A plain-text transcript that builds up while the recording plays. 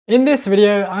In this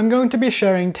video, I'm going to be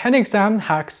sharing 10 exam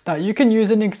hacks that you can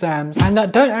use in exams and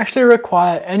that don't actually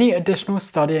require any additional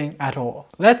studying at all.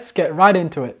 Let's get right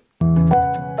into it.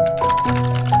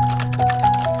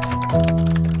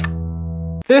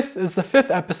 This is the 5th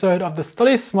episode of the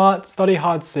Study Smart, Study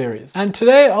Hard series, and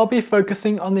today I'll be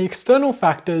focusing on the external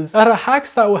factors that are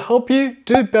hacks that will help you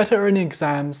do better in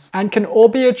exams and can all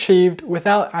be achieved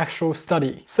without actual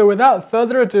study. So without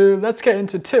further ado, let's get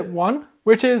into tip 1,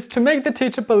 which is to make the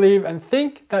teacher believe and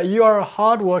think that you are a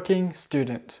hard-working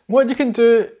student. What you can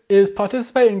do is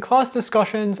participate in class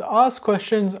discussions, ask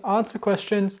questions, answer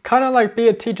questions, kind of like be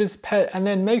a teacher's pet, and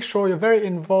then make sure you're very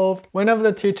involved whenever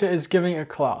the teacher is giving a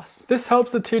class. This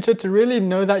helps the teacher to really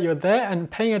know that you're there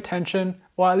and paying attention,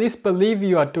 or at least believe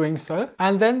you are doing so,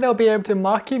 and then they'll be able to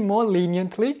mark you more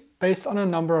leniently based on a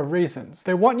number of reasons.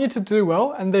 They want you to do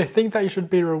well and they think that you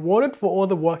should be rewarded for all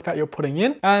the work that you're putting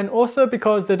in, and also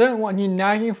because they don't want you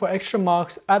nagging for extra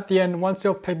marks at the end once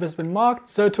your paper's been marked.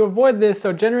 So to avoid this,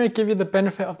 they'll generally give you the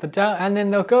benefit of the doubt and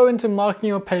then they'll go into marking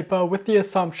your paper with the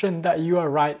assumption that you are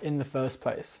right in the first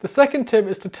place. The second tip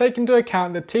is to take into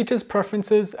account the teacher's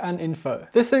preferences and info.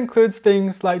 This includes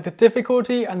things like the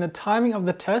difficulty and the timing of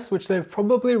the test, which they've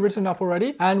probably written up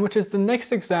already and which is the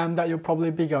next exam that you'll probably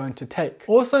be going to take.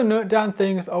 Also note down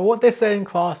things or what they say in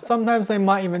class. Sometimes they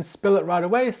might even spill it right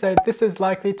away, say this is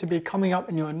likely to be coming up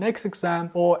in your next exam,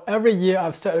 or every year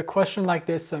I've set a question like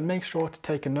this, so make sure to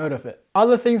take a note of it.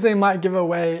 Other things they might give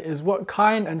away is what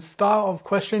kind and style of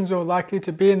questions you're likely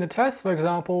to be in the test. For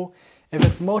example, if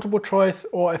it's multiple choice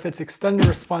or if it's extended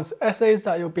response essays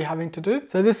that you'll be having to do.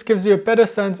 So this gives you a better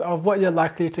sense of what you're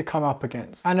likely to come up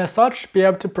against, and as such be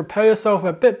able to prepare yourself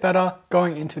a bit better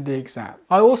going into the exam.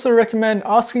 I also recommend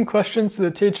asking questions to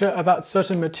the teacher about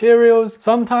certain materials.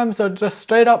 Sometimes they'll just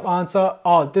straight up answer,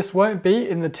 oh, this won't be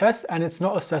in the test and it's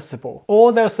not accessible.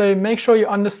 Or they'll say, make sure you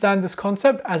understand this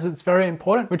concept as it's very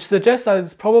important, which suggests that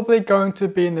it's probably going to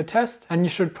be in the test and you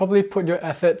should probably put your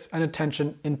efforts and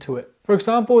attention into it. For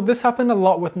example, this happened a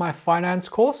lot with my finance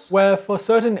course, where for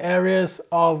certain areas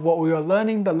of what we were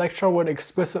learning, the lecturer would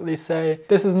explicitly say,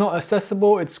 this is not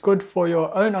accessible, it's good for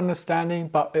your own understanding,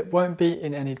 but it won't be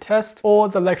in any test. Or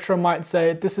the lecturer might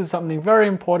say, this is something very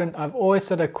important, I've always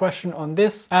set a question on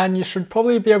this, and you should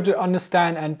probably be able to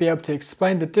understand and be able to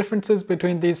explain the differences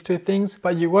between these two things,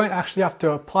 but you won't actually have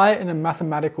to apply it in a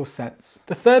mathematical sense.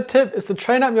 The third tip is to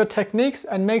train up your techniques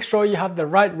and make sure you have the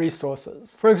right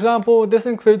resources. For example, this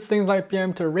includes things like being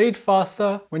able to read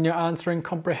faster when you're answering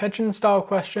comprehension style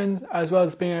questions, as well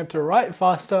as being able to write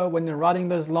faster when you're writing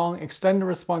those long extended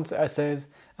response essays,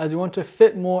 as you want to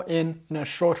fit more in a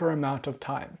shorter amount of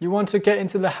time. You want to get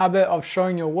into the habit of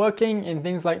showing you're working in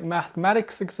things like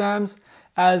mathematics exams,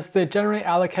 as they generally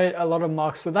allocate a lot of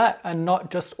marks to that and not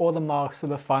just all the marks to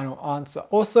the final answer.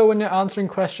 Also, when you're answering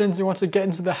questions, you want to get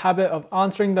into the habit of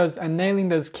answering those and nailing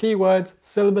those keywords,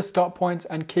 syllabus dot points,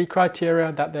 and key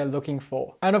criteria that they're looking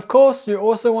for. And of course, you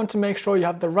also want to make sure you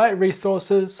have the right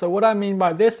resources. So what I mean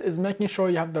by this is making sure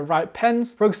you have the right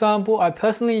pens. For example, I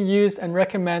personally used and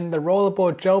recommend the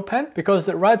rollerboard gel pen because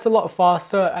it writes a lot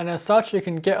faster, and as such you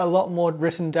can get a lot more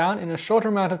written down in a shorter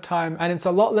amount of time, and it's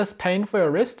a lot less pain for your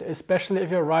wrist, especially if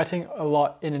you're writing a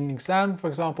lot in an exam, for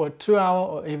example a 2-hour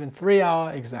or even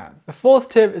 3-hour exam. The fourth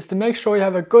tip is to make sure you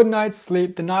have a good night's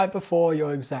sleep the night before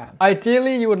your exam.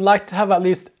 Ideally, you would like to have at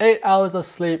least 8 hours of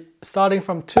sleep starting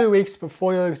from 2 weeks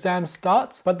before your exam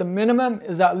starts, but the minimum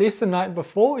is at least the night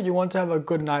before you want to have a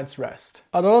good night's rest.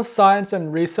 A lot of science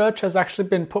and research has actually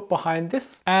been put behind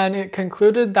this, and it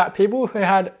concluded that people who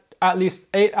had at least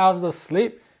 8 hours of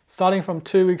sleep starting from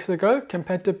 2 weeks ago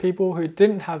compared to people who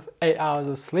didn't have 8 hours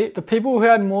of sleep, the people who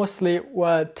had more sleep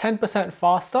were 10%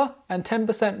 faster and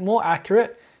 10% more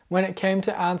accurate when it came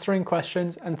to answering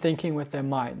questions and thinking with their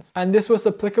minds. And this was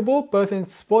applicable both in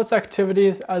sports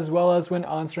activities as well as when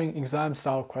answering exam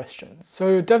style questions. So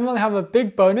you'll definitely have a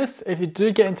big bonus if you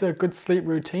do get into a good sleep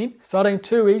routine starting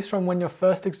 2 weeks from when your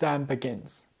first exam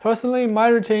begins. Personally, my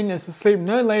routine is to sleep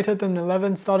no later than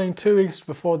 11 starting 2 weeks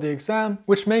before the exam,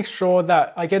 which makes sure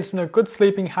that I get into a good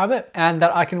sleeping habit and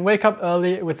that I can wake up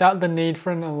early without the need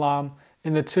for an alarm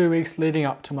in the 2 weeks leading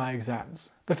up to my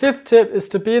exams. The fifth tip is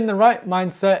to be in the right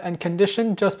mindset and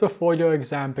condition just before your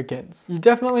exam begins. You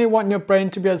definitely want your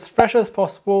brain to be as fresh as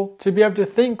possible, to be able to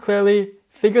think clearly,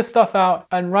 figure stuff out,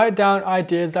 and write down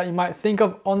ideas that you might think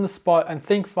of on the spot and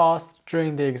think fast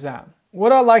during the exam.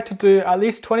 What I like to do at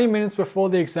least 20 minutes before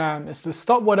the exam is to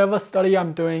stop whatever study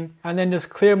I'm doing and then just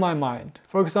clear my mind.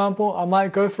 For example, I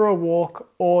might go for a walk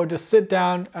or just sit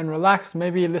down and relax,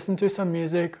 maybe listen to some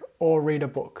music or read a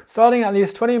book. Starting at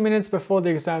least 20 minutes before the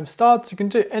exam starts, you can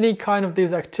do any kind of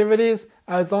these activities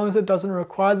as long as it doesn't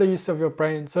require the use of your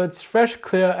brain, so it's fresh,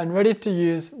 clear, and ready to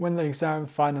use when the exam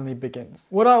finally begins.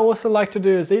 What I also like to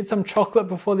do is eat some chocolate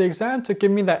before the exam to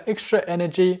give me that extra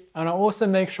energy, and I also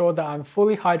make sure that I'm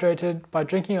fully hydrated by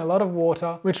drinking a lot of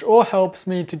water, which all helps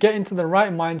me to get into the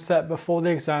right mindset before the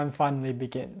exam finally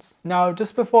begins. Now,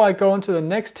 just before I go on to the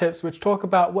next tips, which talk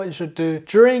about what you should do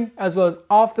during as well as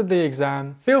after the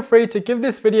exam, feel free to give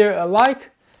this video a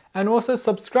like and also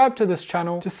subscribe to this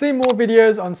channel to see more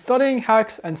videos on studying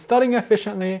hacks and studying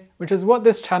efficiently, which is what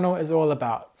this channel is all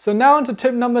about. So now on to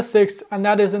tip number 6, and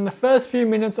that is in the first few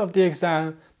minutes of the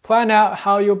exam, plan out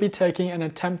how you'll be taking and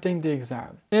attempting the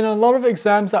exam. In a lot of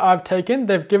exams that I've taken,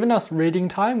 they've given us reading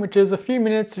time, which is a few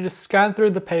minutes to just scan through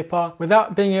the paper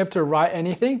without being able to write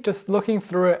anything, just looking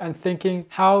through it and thinking,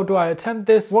 how do I attempt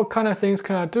this? What kind of things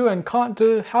can I do and can't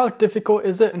do? How difficult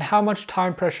is it? And how much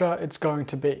time pressure it's going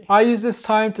to be. I use this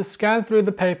time to scan through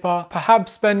the paper,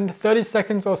 perhaps spend 30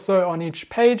 seconds or so on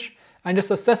each page, and just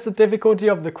assess the difficulty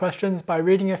of the questions by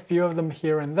reading a few of them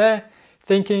here and there,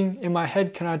 thinking in my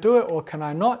head, can I do it or can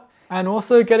I not? And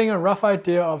also getting a rough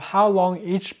idea of how long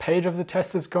each page of the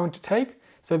test is going to take,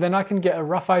 so then I can get a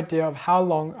rough idea of how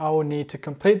long I will need to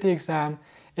complete the exam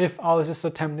if I was just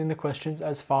attempting the questions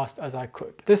as fast as I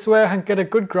could. This way I can get a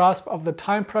good grasp of the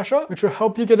time pressure, which will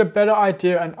help you get a better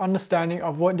idea and understanding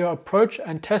of what your approach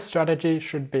and test strategy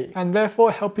should be, and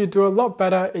therefore help you do a lot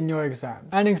better in your exam.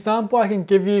 An example I can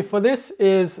give you for this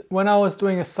is when I was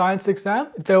doing a science exam,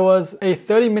 there was a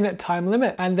 30-minute time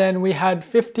limit, and then we had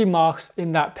 50 marks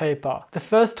in that paper. The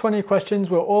first 20 questions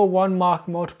were all 1-mark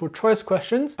multiple choice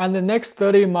questions, and the next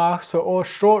 30 marks were all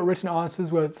short written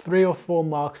answers with 3 or 4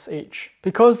 marks each.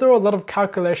 Because there are a lot of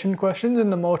calculation questions in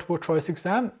the multiple choice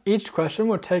exam, each question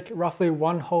would take roughly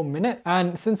 1 whole minute,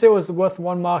 and since it was worth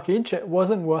 1 mark each, it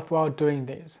wasn't worthwhile doing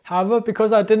these. However,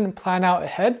 because I didn't plan out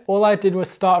ahead, all I did was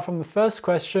start from the first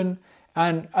question,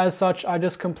 and as such I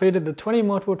just completed the 20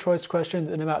 multiple choice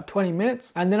questions in about 20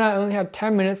 minutes, and then I only had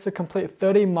 10 minutes to complete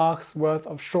 30 marks worth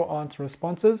of short answer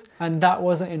responses, and that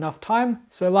wasn't enough time.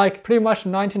 So like pretty much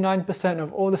 99%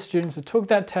 of all the students who took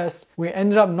that test, we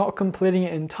ended up not completing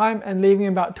it in time and leaving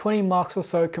about 20 marks or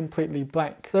so completely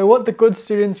blank. So what the good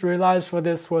students realized for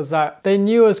this was that they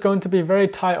knew it was going to be very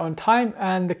tight on time,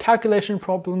 and the calculation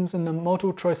problems in the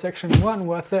multiple choice section weren't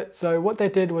worth it. So what they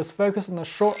did was focus on the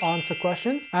short answer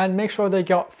questions and make sure they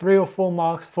got 3 or 4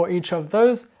 marks for each of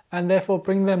those, and therefore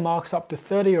bring their marks up to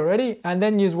 30 already, and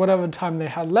then use whatever time they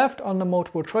had left on the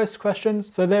multiple choice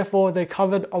questions. So therefore they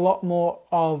covered a lot more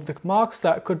of the marks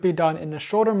that could be done in a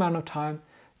shorter amount of time,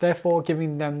 therefore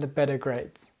giving them the better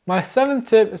grades. My 7th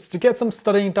tip is to get some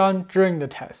studying done during the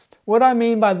test. What I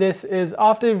mean by this is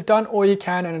after you've done all you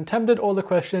can and attempted all the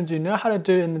questions you know how to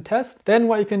do in the test, then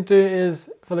what you can do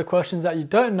is for the questions that you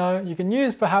don't know, you can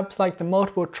use perhaps like the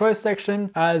multiple choice section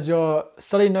as your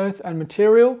study notes and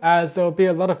material, as there will be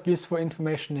a lot of useful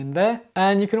information in there.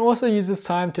 And you can also use this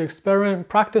time to experiment,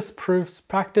 practice proofs,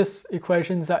 practice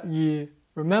equations that you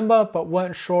remember but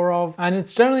weren't sure of, and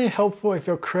it's generally helpful if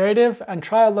you're creative and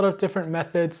try a lot of different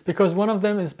methods, because one of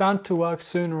them is bound to work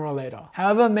sooner or later.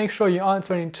 However, make sure you aren't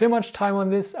spending too much time on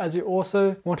this, as you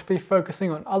also want to be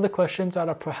focusing on other questions that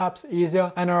are perhaps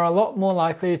easier and are a lot more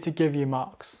likely to give you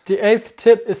marks. The 8th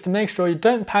tip is to make sure you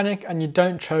don't panic and you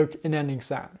don't choke in an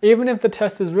exam. Even if the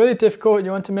test is really difficult,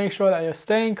 you want to make sure that you're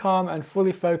staying calm and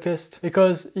fully focused,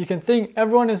 because you can think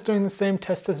everyone is doing the same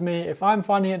test as me. If I'm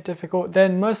finding it difficult,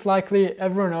 then most likely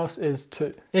everyone else is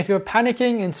too. If you're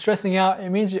panicking and stressing out,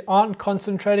 it means you aren't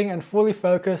concentrating and fully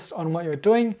focused on what you're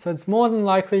doing. So it's more than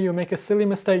likely you'll make a silly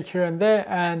mistake here and there,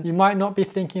 and you might not be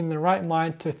thinking in the right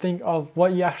mind to think of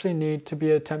what you actually need to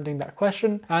be attempting that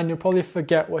question, and you'll probably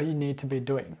forget what you need to be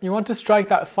doing. You want to strike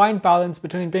that fine balance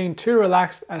between being too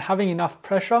relaxed and having enough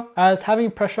pressure, as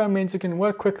having pressure means you can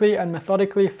work quickly and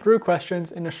methodically through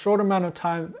questions in a short amount of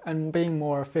time and being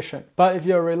more efficient. But if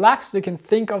you're relaxed, you can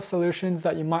think of solutions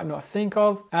that you might not think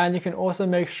of, and you can also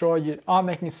make sure you aren't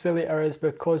making silly errors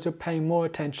because you're paying more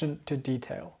attention to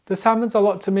detail. This happens a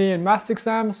lot to me in maths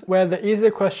exams, where the easier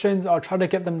questions I'll try to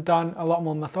get them done a lot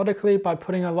more methodically by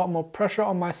putting a lot more pressure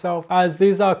on myself, as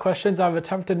these are questions I've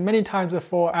attempted many times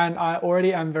before and I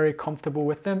already am very comfortable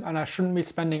with them, and I shouldn't be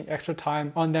spending extra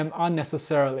time on them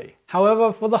unnecessarily.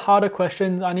 However, for the harder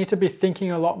questions, I need to be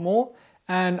thinking a lot more,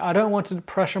 and I don't want to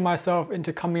pressure myself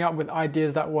into coming up with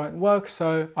ideas that won't work,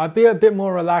 so I be a bit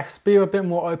more relaxed, be a bit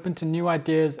more open to new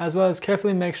ideas, as well as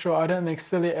carefully make sure I don't make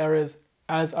silly errors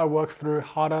as I work through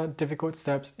harder, difficult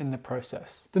steps in the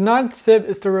process. The 9th tip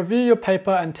is to review your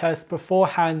paper and test before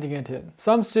handing it in.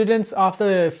 Some students,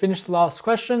 after they finish the last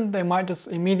question, they might just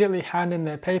immediately hand in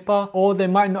their paper, or they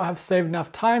might not have saved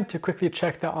enough time to quickly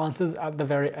check their answers at the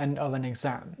very end of an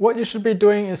exam. What you should be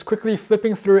doing is quickly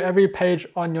flipping through every page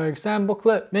on your exam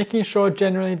booklet, making sure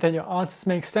generally that your answers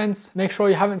make sense, make sure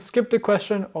you haven't skipped a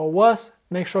question, or worse,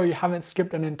 make sure you haven't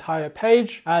skipped an entire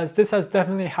page, as this has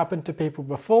definitely happened to people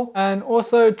before. And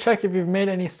also check if you've made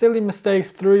any silly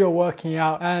mistakes through your working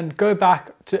out, and go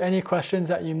back to any questions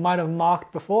that you might have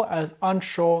marked before as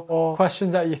unsure, or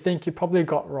questions that you think you probably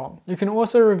got wrong. You can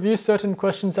also review certain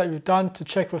questions that you've done to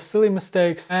check for silly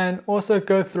mistakes, and also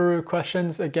go through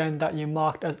questions again that you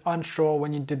marked as unsure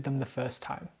when you did them the first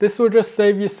time. This will just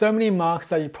save you so many marks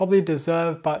that you probably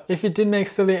deserve, but if you did make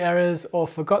silly errors or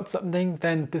forgot something,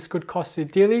 then this could cost you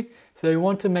dearly, so you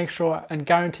want to make sure and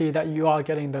guarantee that you are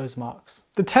getting those marks.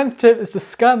 The 10th tip is to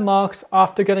scan marks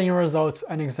after getting your results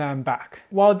and exam back.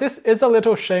 While this is a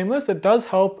little shameless, it does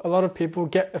help a lot of people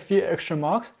get a few extra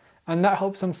marks, and that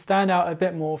helps them stand out a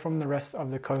bit more from the rest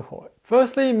of the cohort.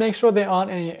 Firstly, make sure there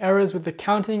aren't any errors with the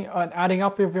counting and adding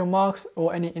up of your marks,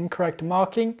 or any incorrect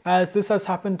marking, as this has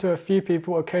happened to a few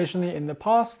people occasionally in the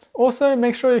past. Also,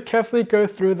 make sure you carefully go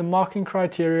through the marking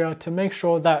criteria to make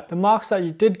sure that the marks that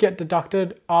you did get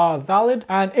deducted are valid,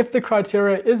 and if the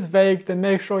criteria is vague, then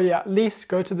make sure you at least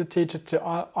go to the teacher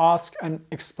to ask and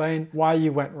explain why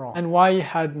you went wrong and why you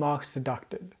had marks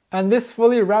deducted. And this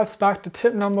fully wraps back to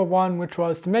tip number 1, which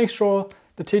was to make sure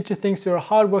the teacher thinks you're a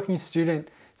hardworking student.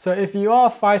 So if you are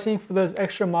fighting for those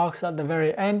extra marks at the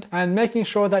very end and making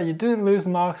sure that you didn't lose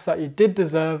marks that you did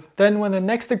deserve, then when the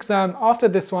next exam after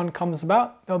this one comes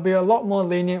about, they'll be a lot more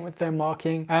lenient with their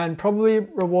marking and probably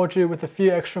reward you with a few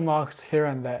extra marks here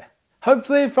and there.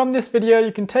 Hopefully from this video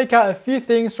you can take out a few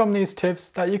things from these tips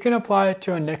that you can apply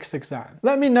to your next exam.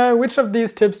 Let me know which of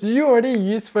these tips you already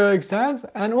use for your exams,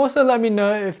 and also let me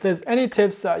know if there's any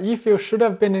tips that you feel should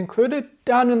have been included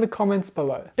down in the comments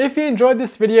below. If you enjoyed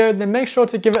this video, then make sure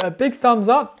to give it a big thumbs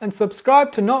up and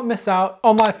subscribe to not miss out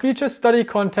on my future study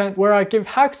content, where I give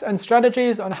hacks and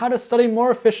strategies on how to study more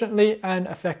efficiently and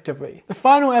effectively. The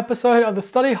final episode of the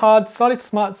Study Hard, Study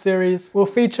Smart series will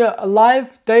feature a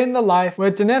live day in the life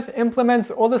where Dineth implements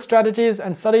all the strategies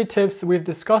and study tips we've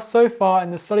discussed so far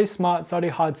in the Study Smart, Study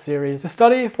Hard series to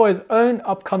study for his own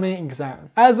upcoming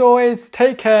exam. As always,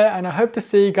 take care, and I hope to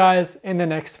see you guys in the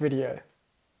next video.